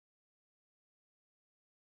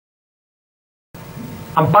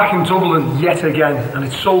I'm back in Dublin yet again, and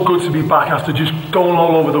it's so good to be back after just going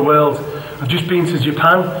all over the world. I've just been to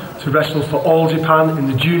Japan to wrestle for All Japan in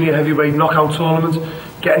the junior heavyweight knockout tournament,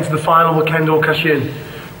 getting to the final with Kendo Kashin.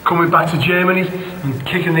 Coming back to Germany and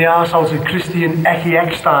kicking the arse out of Christian Ecke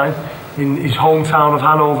Eckstein in his hometown of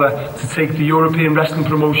Hanover to take the European Wrestling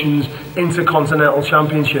Promotions Intercontinental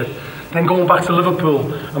Championship. Then going back to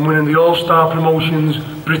Liverpool and winning the All-Star Promotions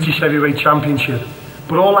British Heavyweight Championship.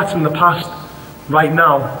 But all that's in the past. Right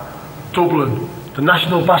now, Dublin, the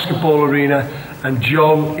National Basketball Arena, and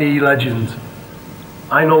Joe E. Legend.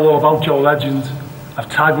 I know all about Joe Legend. I've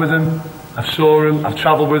tagged with him, I've saw him, I've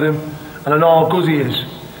travelled with him, and I know how good he is.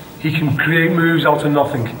 He can create moves out of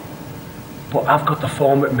nothing. But I've got the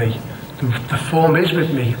form with me. The form is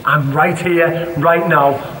with me. I'm right here, right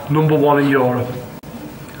now, #1 in Europe.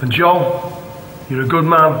 And Joe, you're a good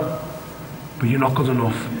man, but you're not good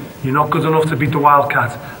enough. You're not good enough to beat the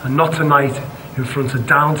Wildcat, and not tonight in front of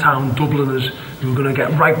downtown Dubliners who are going to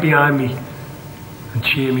get right behind me and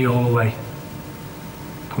cheer me all the way.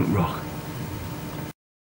 Punk rock.